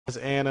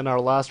And in our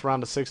last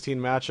round of 16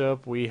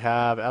 matchup, we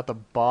have at the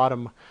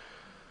bottom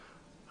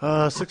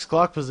 6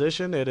 o'clock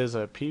position. It is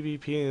a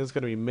PvP, and it's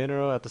going to be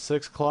Minero at the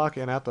 6 o'clock,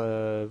 and at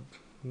the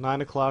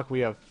 9 o'clock we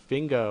have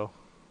Fingo.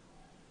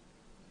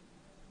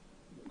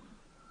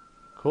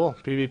 Cool,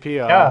 PvP.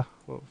 Yeah,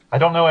 I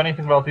don't know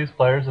anything about these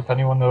players. If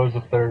anyone knows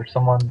if they're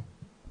someone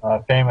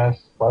famous,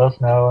 let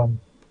us know, and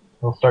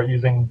we'll start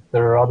using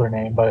their other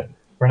name. But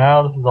for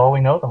now, this is all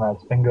we know them as,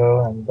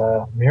 Fingo and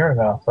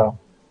Mirano. So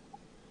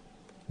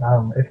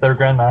if they're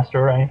Grandmaster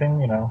or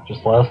anything,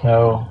 just let us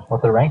know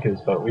what their rank is.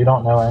 But we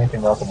don't know anything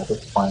about them at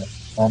this point.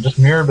 And just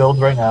mirror builds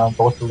right now,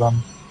 both of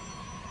them.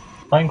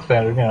 Playing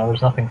standard,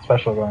 there's nothing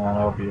special going on,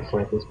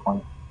 obviously, at this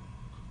point.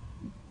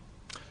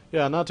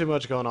 Yeah, not too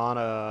much going on.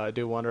 I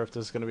do wonder if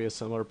this is going to be a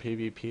similar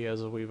PvP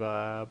as we've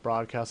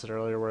broadcasted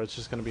earlier, where it's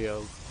just going to be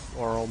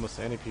or almost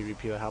any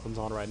PvP that happens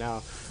on right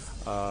now.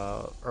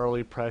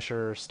 Early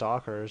pressure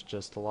stalkers,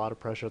 just a lot of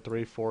pressure,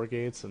 3-4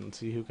 gates, and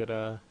see who could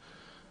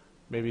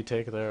maybe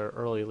take their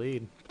early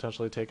lead,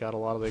 potentially take out a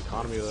lot of the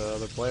economy of the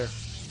other player.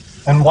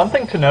 And one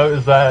thing to note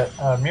is that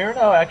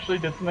Mirano actually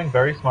did something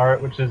very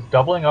smart, which is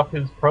doubling up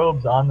his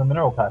probes on the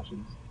mineral patches.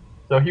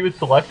 So he was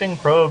selecting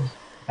probes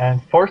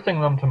and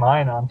forcing them to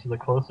mine onto the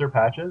closer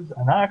patches,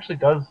 and that actually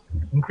does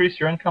increase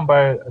your income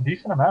by a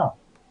decent amount.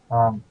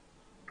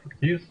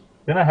 He's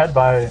been ahead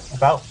by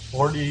about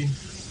 40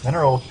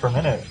 minerals per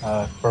minute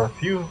for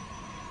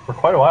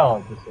quite a while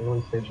at this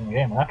early stage in the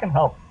game, and that can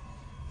help.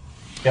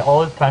 Yeah,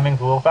 all his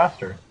timing's a little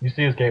faster. You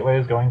see his gateway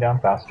is going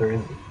down faster,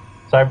 his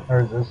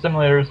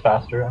simulator is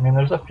faster. I mean,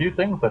 there's a few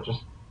things that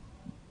just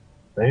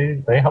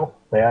they help,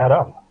 they add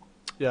up.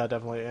 Yeah,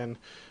 definitely, and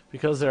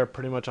because they're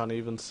pretty much on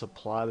even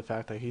supply, the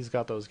fact that he's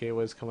got those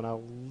gateways coming out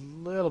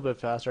a little bit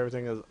faster,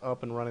 everything is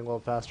up and running a little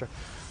faster.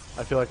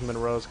 I feel like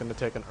Monroe is going to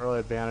take an early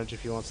advantage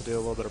if he wants to do a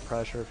little bit of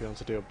pressure. If he wants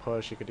to do a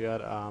push, he could do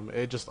that.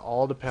 It just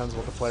all depends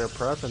what the player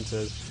preference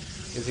is.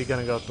 Is he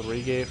going to go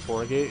 3-gate,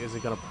 4-gate? Is he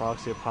going to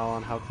proxy a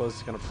pylon? How close is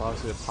he going to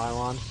proxy a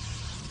pylon?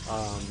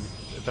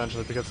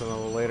 Eventually, if it gets in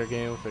a later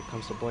game, if it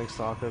comes to Blink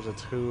Stalkers,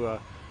 it's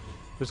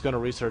who's going to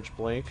research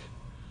Blink.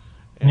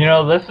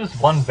 This is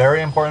one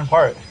very important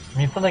part. I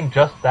mean, something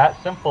just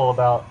that simple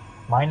about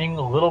mining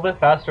a little bit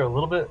faster, a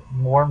little bit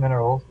more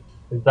minerals,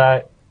 is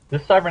that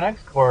this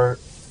Cybernex core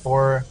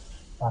for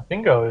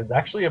Fingo is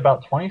actually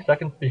about 20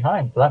 seconds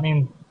behind. So that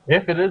means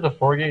if it is a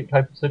 4-gate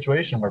type of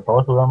situation where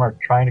both of them are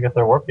trying to get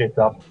their warp gates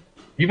up,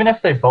 even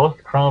if they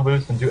both chrono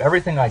boost and do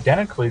everything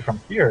identically from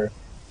here,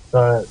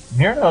 the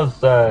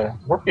Mirano's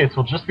warp gates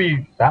will just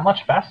be that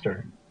much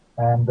faster.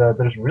 And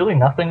there's really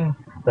nothing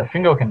that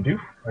Fingo can do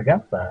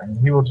against that. And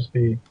he will just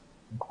be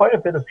in quite a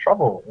bit of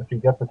trouble if he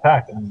gets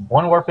attacked. And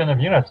one warp in of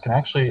units can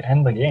actually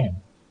end the game.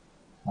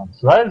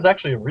 So that is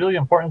actually a really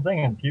important thing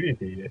in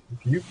PvP.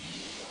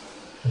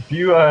 If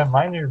you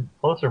mine your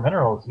closer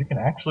minerals, you can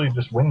actually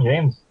just win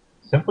games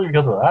simply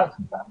because of that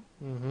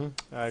sometimes.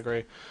 I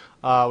agree.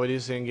 We do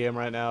see in game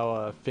right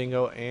now,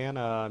 Fingo and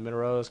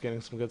Minero is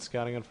getting some good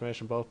scouting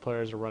information. Both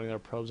players are running their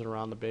probes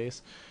around the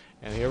base.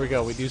 And here we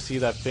go. We do see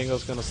that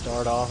Fingo's going to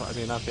start off. I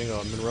mean, not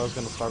Fingo. Monroe's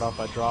going to start off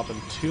by dropping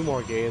 2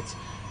 more gates.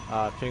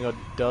 Fingo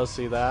does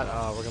see that.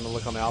 We're going to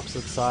look on the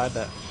opposite side.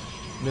 That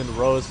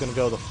Monroe is going to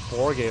go the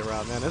 4-gate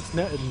route.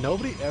 Man,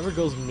 nobody ever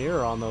goes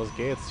mirror on those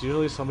gates.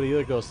 Usually somebody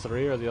either goes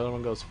 3 or the other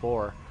one goes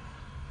 4.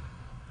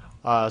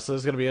 So this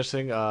is going to be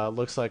interesting.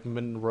 Looks like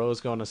Monroe's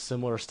going a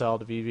similar style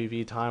to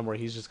VVV time, where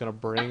he's just going to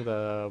bring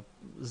the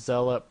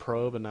Zealot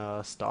probe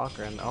and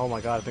Stalker. And oh my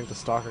god, I think the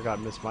Stalker got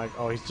mismiked.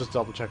 Oh, he's just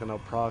double checking no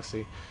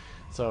proxy.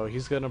 So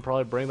he's going to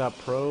probably bring that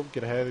probe,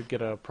 get ahead,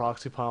 get a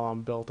proxy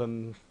pylon built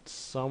in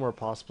somewhere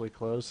possibly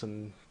close,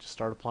 and just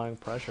start applying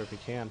pressure if he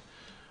can.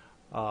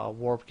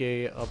 Warp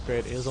gate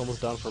upgrade is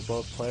almost done for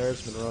both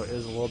players. Monroe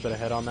is a little bit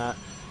ahead on that.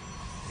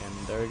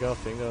 And there you go,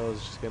 Fingo is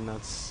just getting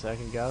that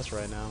second guess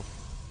right now.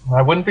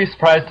 I wouldn't be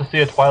surprised to see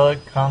a Twilight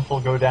console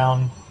go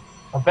down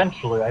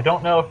eventually. I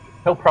don't know if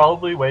he'll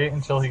probably wait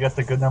until he gets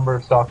a good number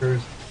of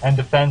Stalkers and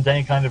defends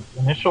any kind of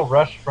initial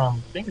rush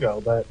from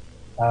Fingo, but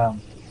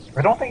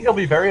I don't think he'll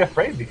be very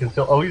afraid because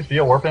he'll always be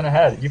a warp in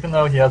ahead, even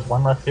though he has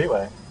 1 less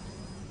gateway.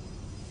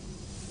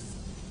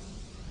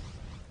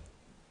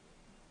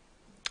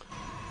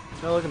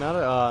 Now looking at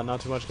it, not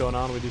too much going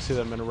on. We do see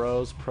that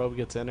Monroe's probe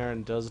gets in there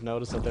and does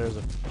notice that there's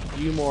a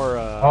few more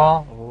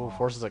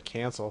forces that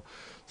cancel.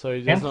 So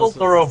he cancels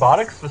the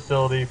robotics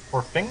facility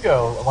for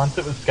Fingo once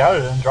it was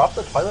scouted and dropped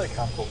the Twilight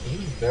console. This is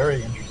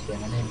very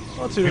interesting. I mean,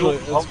 well, it's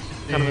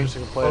kind of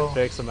interesting to play it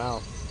fakes him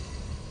out.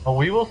 Well,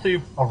 we will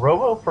see a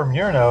robo for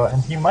Mirano,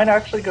 and he might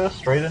actually go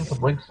straight into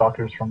Blink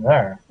Stalkers from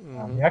there.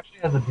 He actually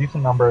has a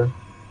decent number,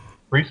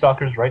 3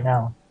 Stalkers right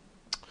now.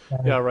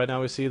 Yeah, right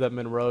now we see that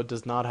Monroe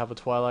does not have a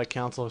Twilight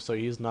Council, so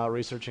he's not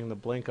researching the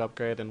Blink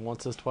upgrade, and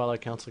once this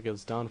Twilight Council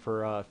gets done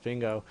for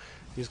Fingo,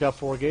 he's got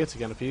 4 gates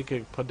again. If he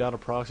could put down a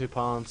proxy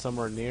pylon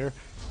somewhere near,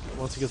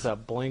 once he gets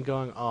that Blink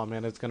going, oh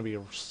man, it's going to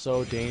be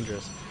so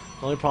dangerous.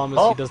 The only problem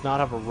is he does not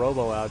have a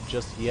robo out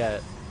just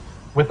yet.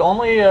 With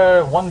only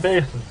 1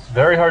 base, it's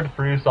very hard to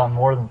produce on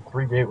more than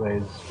 3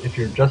 gateways if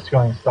you're just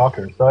going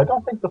Stalker, so I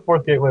don't think the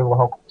 4th gateway will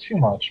help too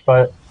much,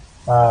 but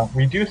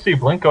We do see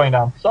Blink going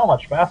down so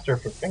much faster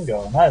for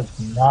Fingo, and that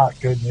is not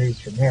good news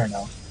for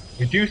Mirno.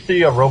 We do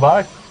see a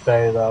robotic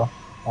stay though,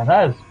 and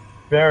that is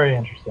very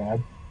interesting. I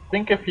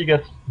think if he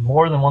gets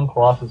more than one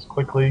Colossus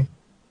quickly,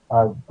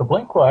 the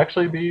Blink will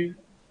actually be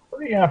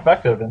pretty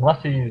ineffective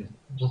unless he's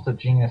just a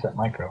genius at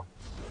micro.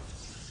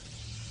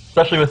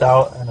 Especially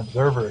without an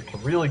observer to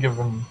really give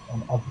him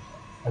an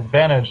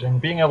advantage in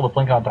being able to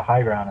blink onto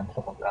high ground and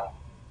stuff like that.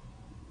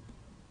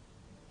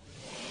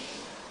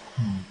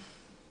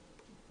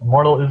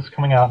 Immortal is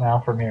coming out now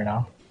for Mir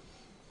now.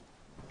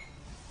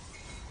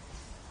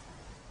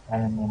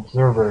 And an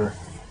observer.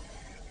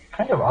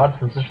 Kind of odd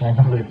positioning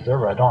of the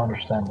observer. I don't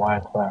understand why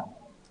it's there.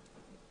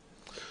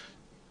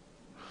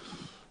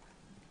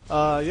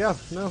 Yeah,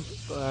 no,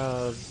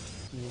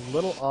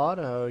 little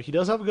odd. He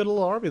does have a good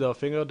little army though.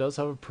 Fingo does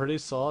have a pretty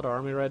solid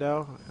army right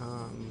now.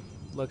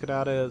 Looking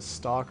at it,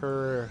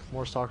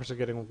 more stalkers are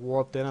getting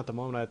warped in at the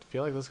moment. I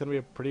feel like this is going to be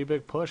a pretty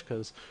big push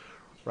because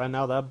right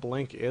now that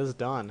blink is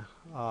done.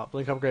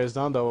 Blink upgrade is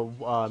done though.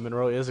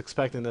 Monroe is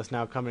expecting this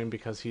now coming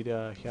because he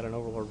had an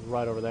overlord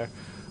right over there.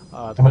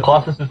 And the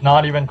Colossus is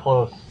not even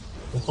close.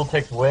 This will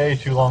take way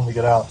too long to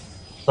get out.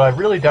 So I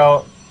really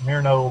doubt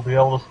Mirno will be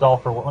able to stall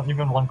for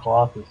even one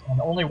Colossus.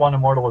 And only one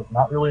Immortal is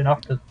not really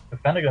enough to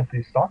defend against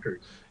these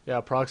Stalkers.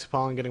 Yeah, Proxy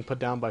Pollen getting put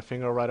down by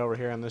Fingo right over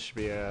here, and this should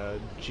be a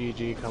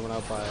GG coming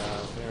up by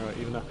Mirno.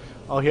 Even though,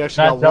 oh, he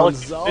actually got one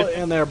Zealot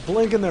in there,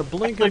 blinking there.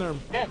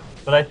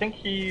 But I think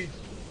he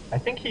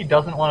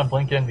doesn't want to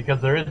blink in because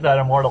there is that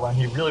Immortal, and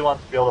he really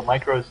wants to be able to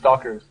micro his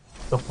Stalkers.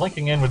 So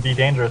blinking in would be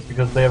dangerous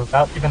because they have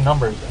about even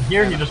numbers. And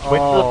here he just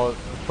waits for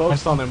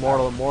focused on the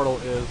Immortal. Immortal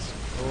is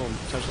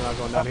potentially not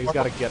going down. He's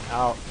got to get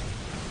out.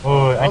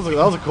 Oh, that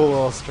was a cool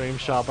little stream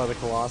shot by the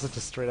Colossus,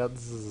 just straight out.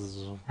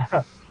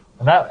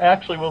 And that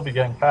actually will be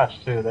getting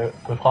patched too. The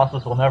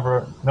Colossus will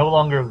no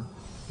longer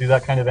do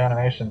that kind of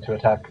animation to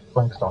attack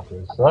Blink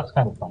Stalkers. So that's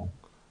kind of fun.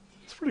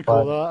 It's pretty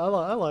cool though.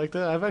 I liked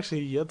it. I've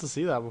actually yet to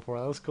see that before.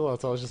 That was cool.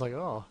 So I was just like,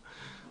 oh.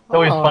 It's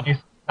always funny.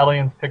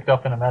 Aliens picked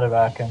up in a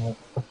medevac and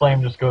the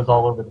flame just goes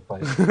all over the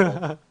place.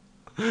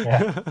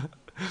 Yeah.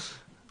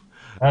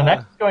 And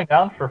next is going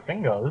down for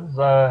Fingo. This is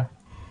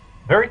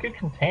very good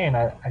contain.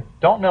 I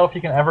don't know if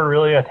he can ever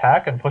really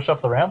attack and push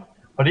up the ramp,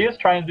 but he is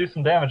trying to do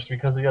some damage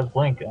because he has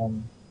Blink,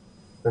 and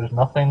there's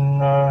nothing,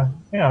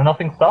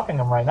 nothing stopping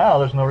him right now.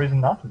 There's no reason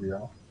not to do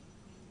that.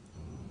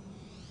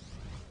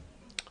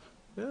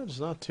 Yeah, there's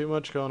not too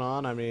much going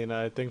on. I mean,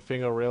 I think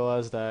Fingo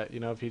realized that,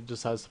 if he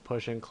decides to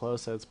push in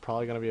close, it's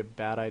probably going to be a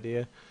bad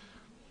idea.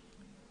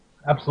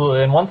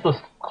 Absolutely, and once the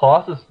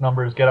Colossus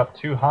numbers get up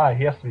too high,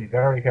 he has to be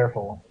very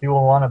careful. He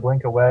will want to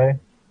blink away,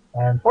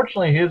 and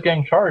fortunately he is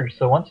getting charged,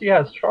 so once he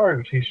has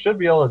charged, he should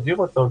be able to deal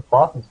with those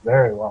Colossus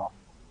very well.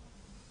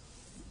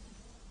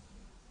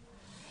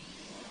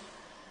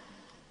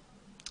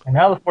 And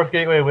now the fourth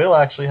gateway will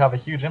actually have a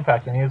huge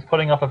impact, and he is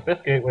putting up a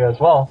fifth gateway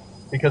as well,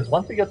 because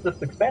once he gets this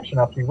expansion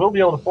up, he will be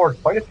able to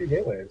forward quite a few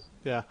gateways.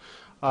 Yeah.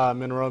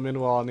 Monroe,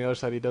 meanwhile, on the other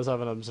side, he does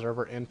have an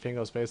observer in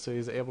Fingo space, so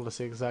he's able to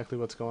see exactly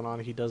what's going on.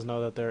 He does know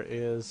that there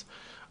is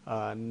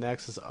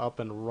Nexus up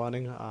and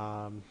running.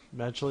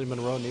 Eventually,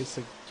 Monroe needs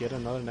to get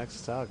another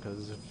Nexus out,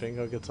 because if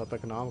Fingo gets up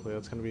economically,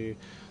 that's going to be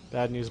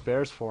bad news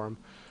bears for him.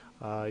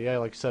 Yeah,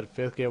 like you said,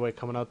 fifth gateway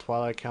coming out.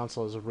 Twilight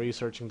Council is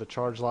researching the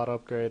charge lot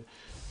upgrade.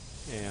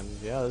 And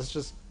yeah, this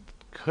just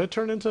could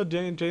turn into a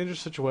dangerous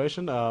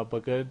situation,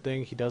 but good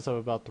thing he does have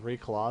about 3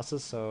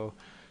 Colossus, so...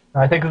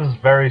 I think this is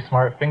very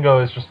smart.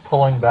 Fingo is just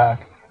pulling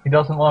back. He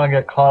doesn't want to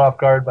get caught off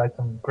guard by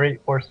some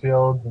great force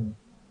fields and,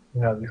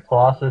 these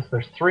Colossus.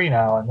 There's 3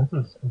 now, and this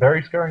is a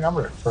very scary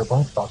number for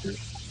Blink Stalkers.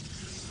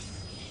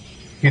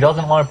 He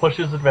doesn't want to push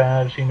his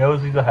advantage. He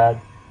knows he's ahead.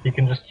 He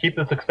can just keep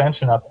this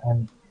expansion up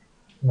and,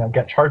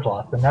 get charge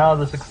loss. And now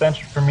this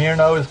expansion for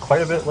Mirno is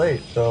quite a bit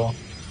late, so...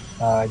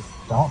 his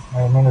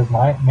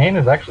main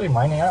is actually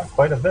mining out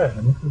quite a bit,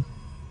 and this is a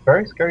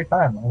very scary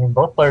time. I mean,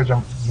 both players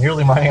are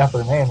nearly mining out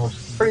their main, which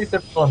is pretty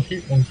typical in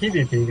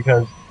PvP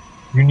because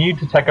you need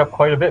to tech up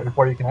quite a bit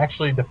before you can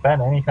actually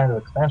defend any kind of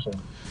expansion.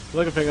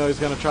 Look at Fingo, he's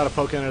going to try to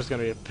poke in, there's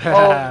going to be a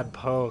bad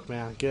poke,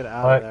 man. Get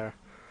out of there.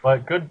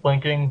 But good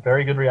blinking,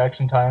 very good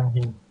reaction time.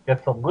 He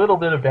gets a little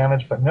bit of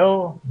damage, but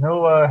no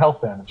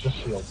health damage, just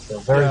shields. So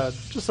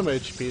just some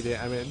HP damage.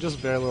 I mean, just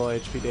very little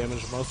HP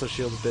damage. Most of the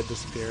shields did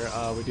disappear.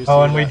 We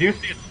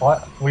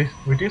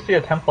do see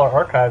a Templar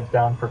Archives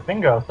down for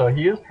Fingo, so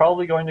he is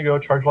probably going to go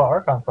charge lot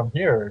Archon from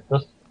here.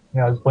 Just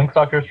his Blink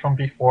Stalkers from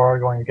before are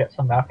going to get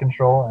some map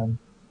control and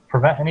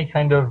prevent any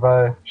kind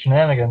of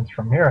shenanigans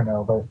from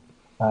Mirno. But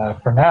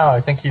for now, I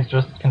think he's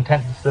just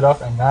content to sit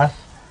up and mass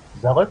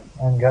Zealot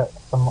and get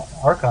some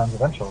Archons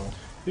eventually.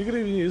 You could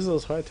even use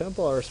those High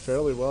Templars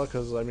fairly well,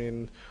 because, I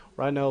mean,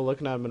 right now,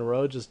 looking at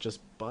Monroe just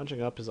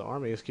bunching up his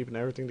army, he's keeping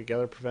everything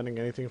together, preventing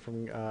anything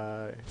from,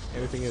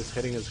 anything is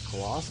hitting his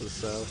Colossus,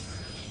 so...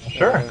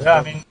 Sure, yeah,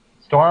 I mean,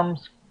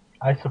 Storms,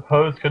 I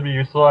suppose, could be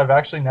useful. I've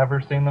actually never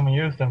seen them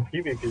used in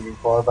PvP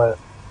before, but,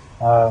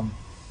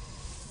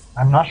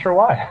 I'm not sure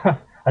why.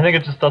 I think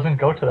it just doesn't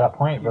go to that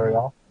point very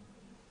often.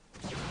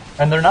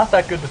 And they're not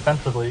that good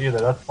defensively either.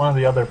 That's one of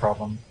the other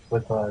problems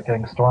with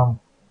getting Storm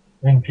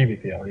in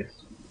PvP at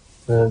least.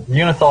 The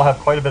units all have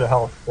quite a bit of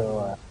health,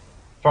 so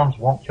Storms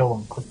won't kill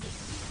them quickly.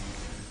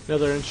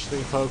 Another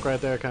interesting poke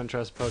right there. Kind of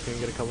tries to poke and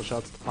get a couple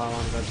shots at the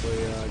pylon.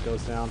 Eventually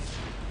goes down.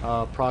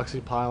 Proxy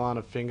pylon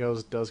of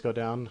Fingo's does go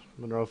down.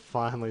 Monroe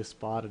finally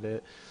spotted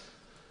it.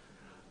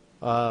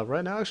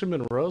 Right now, actually,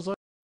 Monroe's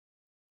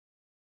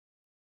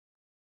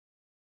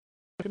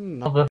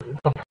The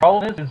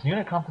problem is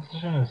unit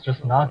composition is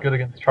just not good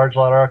against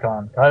Chargelot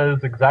Archon. That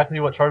is exactly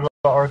what Chargelot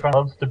Archon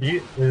loves to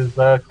beat, is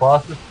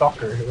Colossus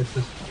Stalker.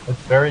 It's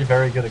very,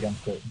 very good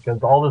against it,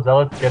 because all the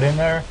Zealots get in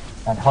there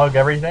and hug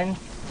everything,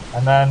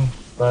 and then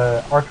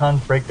the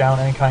Archons break down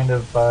any kind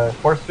of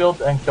force fields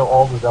and kill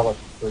all the Zealots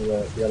for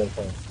the other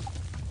player.